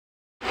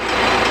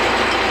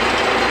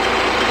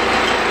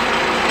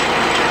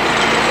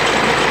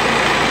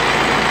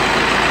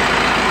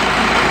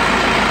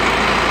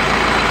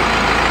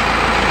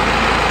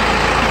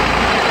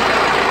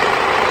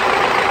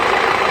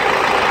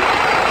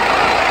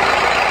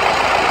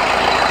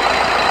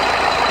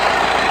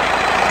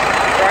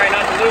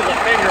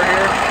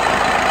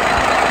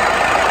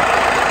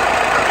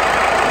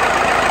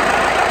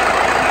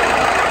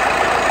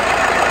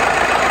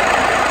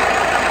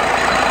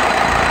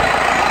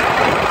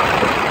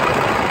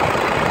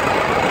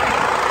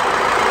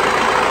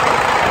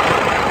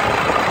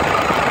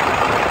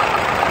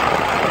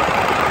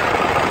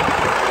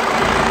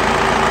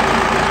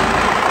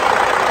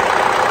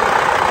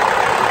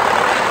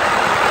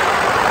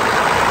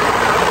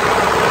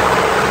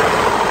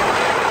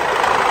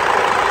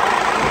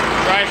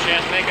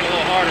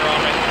starter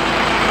on me.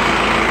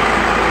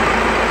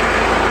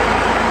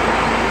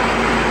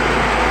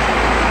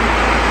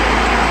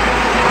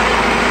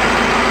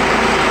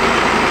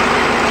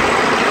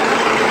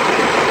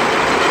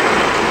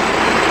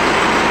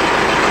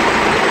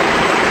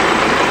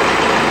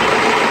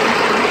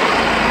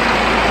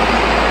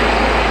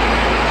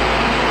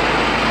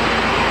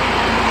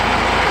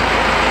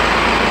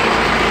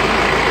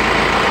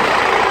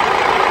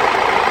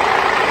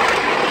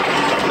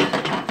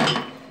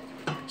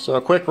 So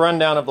a quick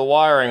rundown of the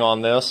wiring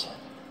on this.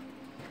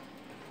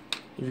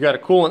 You've got a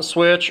coolant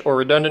switch or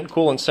redundant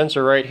coolant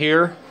sensor right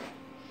here.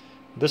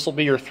 This will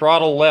be your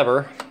throttle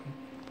lever.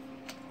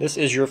 This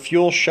is your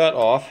fuel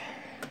shutoff.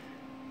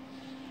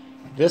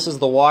 This is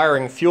the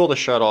wiring fuel to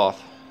shut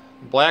off.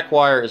 Black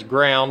wire is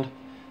ground.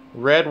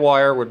 Red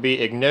wire would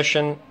be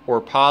ignition or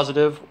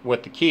positive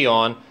with the key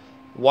on.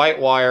 White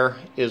wire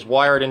is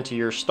wired into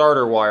your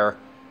starter wire.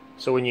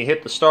 So when you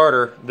hit the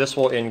starter, this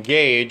will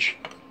engage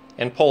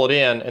and pull it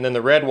in, and then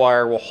the red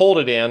wire will hold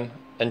it in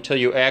until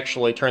you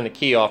actually turn the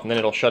key off, and then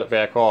it'll shut it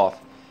back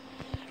off.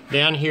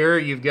 Down here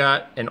you've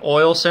got an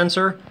oil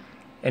sensor,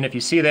 and if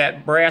you see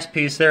that brass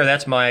piece there,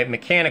 that's my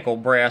mechanical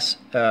brass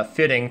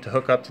fitting to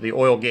hook up to the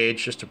oil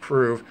gauge, just to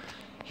prove.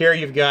 Here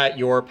you've got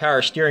your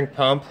power steering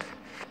pump.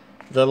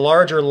 The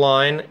larger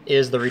line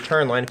is the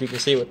return line, if you can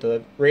see with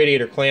the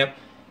radiator clamp.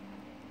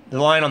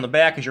 The line on the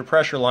back is your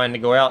pressure line to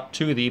go out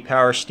to the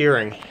power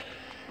steering.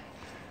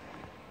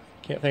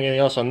 Can't think of anything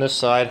else on this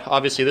side.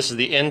 Obviously this is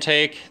the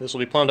intake. This will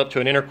be plumbed up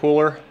to an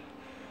intercooler.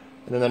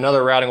 And then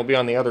another routing will be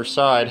on the other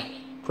side.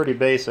 Pretty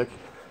basic.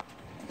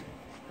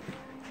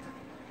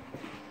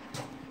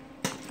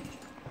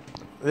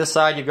 This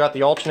side you've got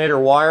the alternator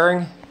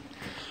wiring.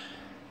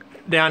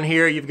 Down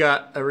here you've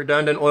got a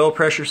redundant oil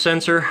pressure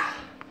sensor.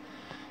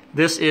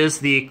 This is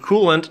the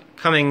coolant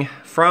coming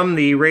from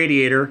the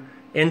radiator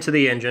into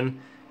the engine.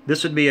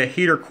 This would be a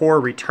heater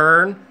core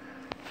return.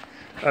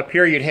 Up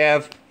here you'd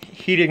have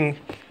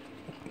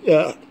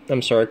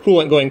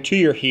coolant going to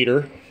your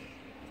heater,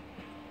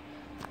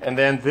 and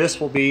then this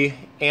will be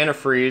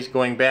antifreeze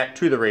going back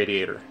to the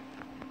radiator.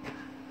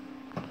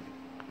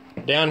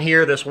 Down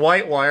here, this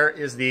white wire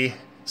is the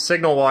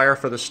signal wire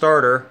for the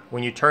starter.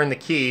 When you turn the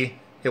key,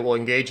 it will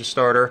engage the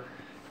starter.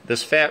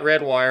 This fat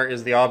red wire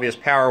is the obvious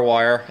power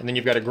wire, and then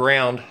you've got a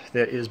ground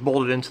that is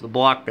bolted into the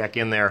block back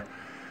in there.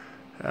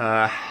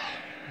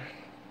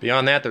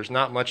 Beyond that, there's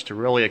not much to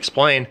really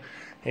explain.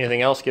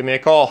 Anything else, give me a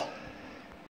call.